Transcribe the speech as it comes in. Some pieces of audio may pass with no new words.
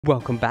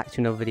Welcome back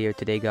to another video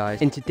today,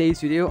 guys. In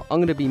today's video, I'm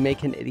going to be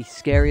making the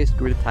scariest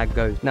gorilla tag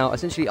ghost. Now,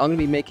 essentially, I'm going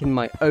to be making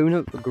my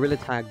own gorilla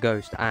tag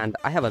ghost, and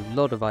I have a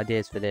lot of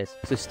ideas for this,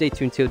 so stay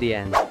tuned till the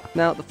end.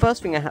 Now, the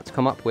first thing I had to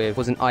come up with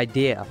was an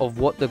idea of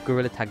what the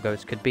gorilla tag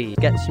ghost could be.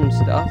 Get some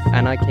stuff,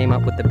 and I came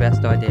up with the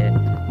best idea.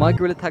 My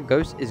gorilla tag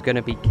ghost is going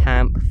to be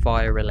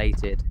campfire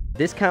related.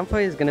 This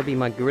campfire is going to be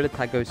my gorilla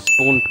tag ghost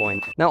spawn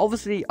point. Now,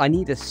 obviously, I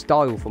need a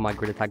style for my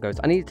gorilla tag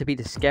ghost. I need it to be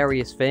the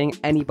scariest thing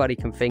anybody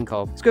can think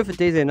of. Let's go for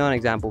Daisy 9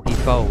 example. He's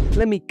bold.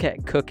 Let me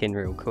get cooking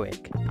real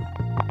quick.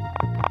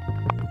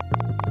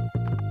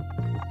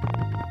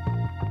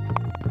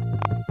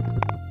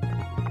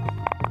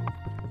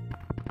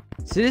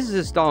 So this is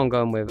the style I'm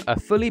going with. A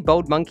fully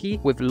bold monkey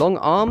with long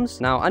arms.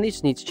 Now, I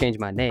just need to change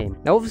my name.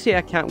 Now, obviously,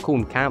 I can't call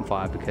him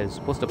Campfire because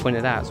what's the point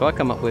of that? So I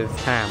come up with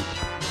Camp.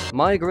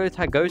 My gorilla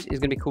tag ghost is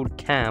going to be called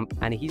Camp,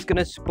 and he's going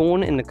to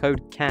spawn in the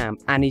code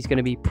Camp, and he's going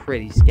to be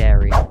pretty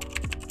scary.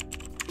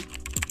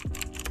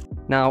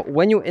 Now,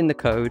 when you're in the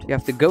code, you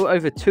have to go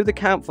over to the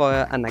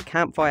campfire, and the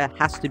campfire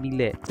has to be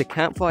lit. If the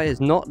campfire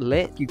is not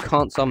lit, you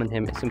can't summon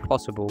him. It's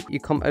impossible. You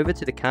come over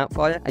to the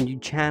campfire, and you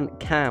chant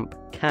Camp,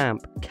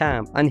 Camp,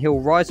 Camp, and he'll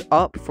rise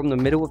up from the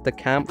middle of the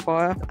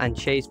campfire and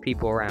chase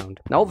people around.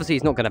 Now, obviously,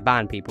 he's not going to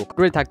ban people.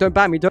 Gorilla tag, don't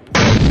ban me, don't.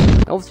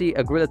 Obviously,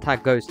 a gorilla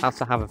tag ghost has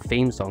to have a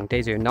theme song.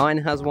 Daisy 9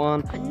 has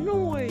one. A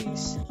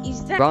noise.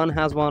 Is that? Ron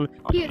has one.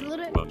 He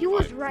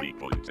was right.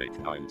 Oh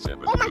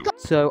my god.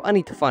 So I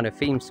need to find a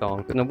theme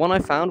song, and the one I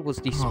found was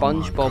the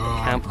SpongeBob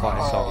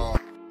campfire song,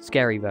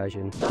 scary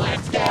version.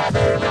 Let's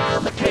gather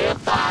around the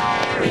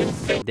campfire and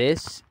sing.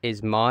 This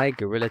is my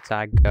gorilla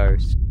tag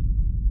ghost.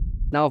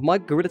 Now, with my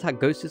gorilla tag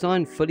ghost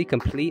design fully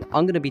complete,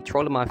 I'm going to be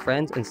trolling my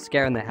friends and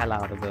scaring the hell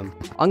out of them.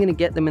 I'm going to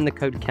get them in the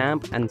code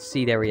camp and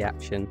see their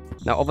reaction.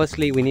 Now,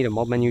 obviously, we need a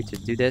mod menu to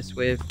do this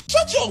with.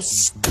 Shut your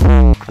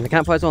And the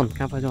campfire's on.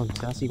 Campfire's on.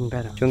 So that's even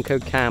better. Join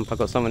code camp. I've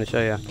got something to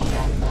show you.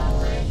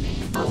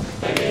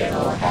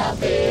 It'll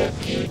help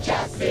if you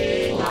just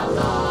sing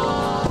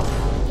along.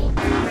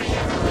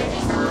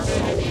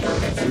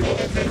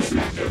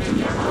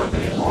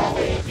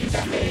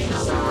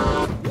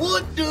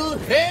 What the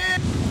heck?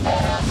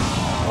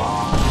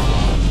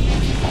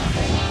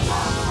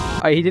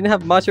 He didn't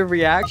have much of a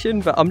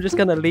reaction, but I'm just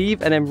gonna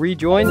leave and then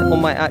rejoin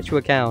on my actual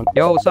account.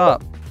 Yo, what's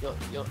up?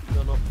 You're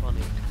not funny.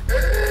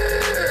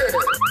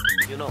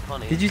 You're not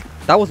funny. Did you?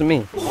 That wasn't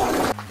me.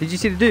 Did you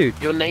see the dude?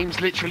 Your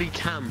name's literally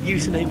Cam.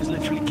 Username is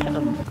literally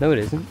Cam. No, it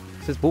isn't.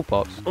 It says Ball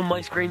Pops. On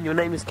my screen, your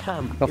name is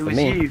Cam. Not for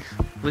me. You.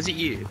 Was it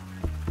you?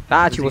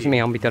 That actually wasn't me.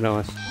 I'm gonna be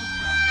honest.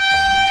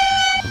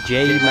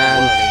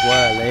 J-Man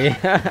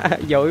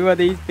Swirly. Yo, who are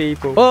these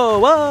people? Whoa,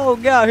 whoa,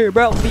 get out here,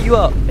 bro. I'll beat you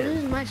up. This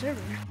is my server.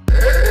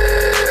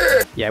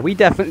 Yeah, we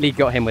definitely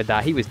got him with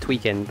that. He was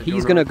tweaking.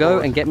 He's gonna go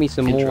and get me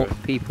some more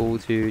people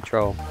to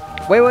troll.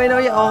 Wait, no,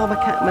 yeah. Oh,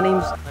 my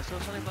name's. I saw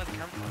something by the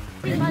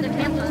campfire. By the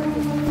campfire.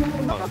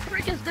 What the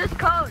frick is this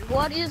code?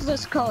 What is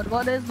this code?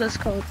 What is this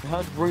code? I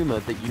heard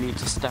rumor that you need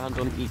to stand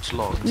on each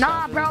log.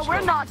 Nah, bro,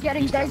 we're not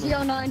getting Daisy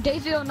 09.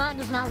 Daisy 09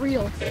 is not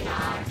real.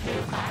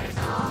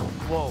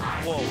 Whoa,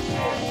 whoa.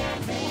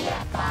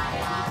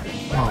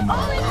 Oh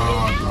my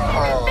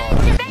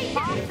god,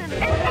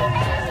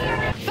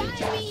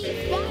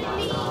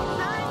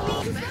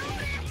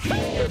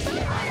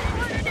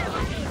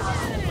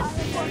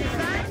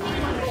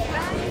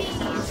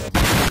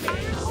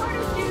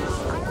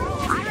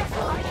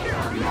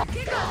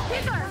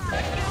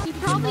 He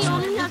probably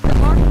only has the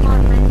mark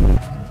on.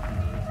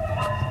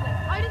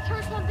 I just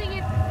heard something.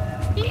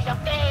 He's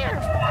up there.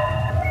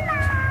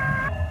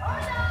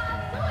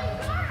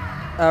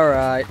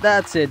 Alright,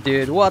 that's it,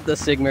 dude. What the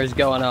Sigma is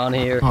going on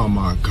here? Oh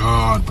my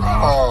god,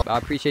 bro. I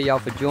appreciate y'all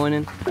for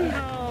joining.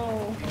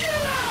 No.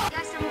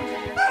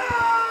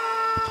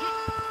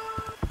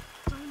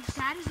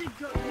 That is a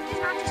good. We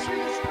just have to share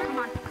this.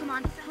 Come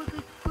on,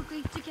 quickly.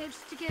 To caves.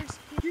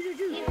 Do.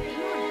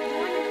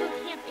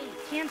 Camp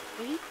 8. Camp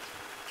 8.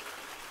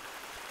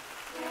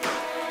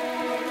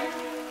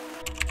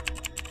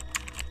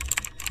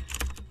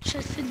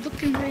 Just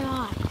look in my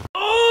eye.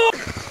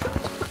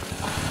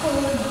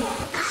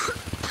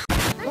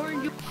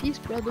 Peace,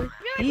 brother.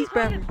 Peace,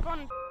 brother.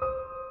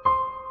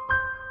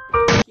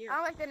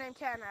 I like the name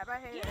Catnap. I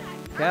hate it.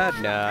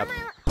 Catnap.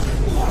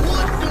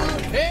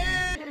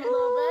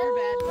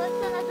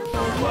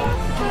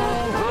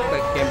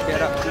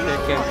 Get up.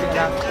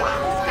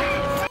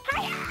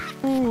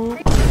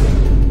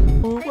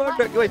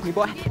 Get away from me,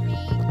 boy. On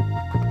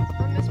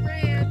this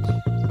branch.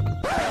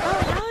 Oh,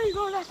 how are you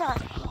going that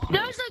side?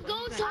 There's a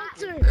ghost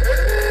hunter.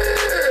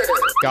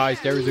 Guys,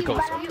 there is a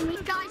ghost hunter.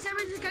 Guys, there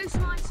is a ghost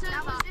on my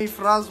server. Get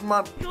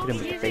him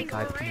with the fake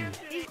IP.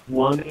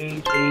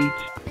 188.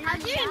 How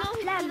do you know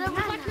that there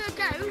was like a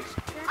ghost?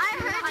 I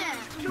heard it.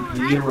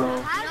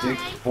 0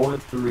 6 4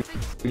 3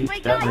 3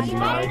 7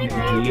 9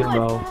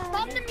 0.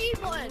 Stop the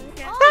mute button.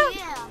 Oh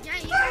yeah.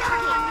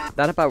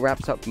 that about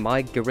wraps up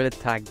my gorilla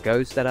tag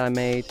ghost that I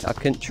made. I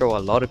couldn't show a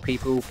lot of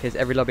people because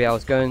every lobby I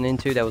was going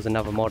into there was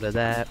another modder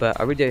there, but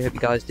I really do hope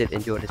you guys did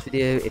enjoy this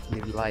video. If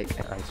you like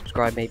and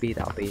subscribe maybe,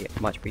 that would be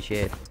much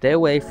appreciated. Stay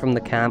away from the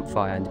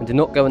campfire and do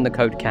not go in the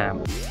code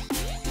camp.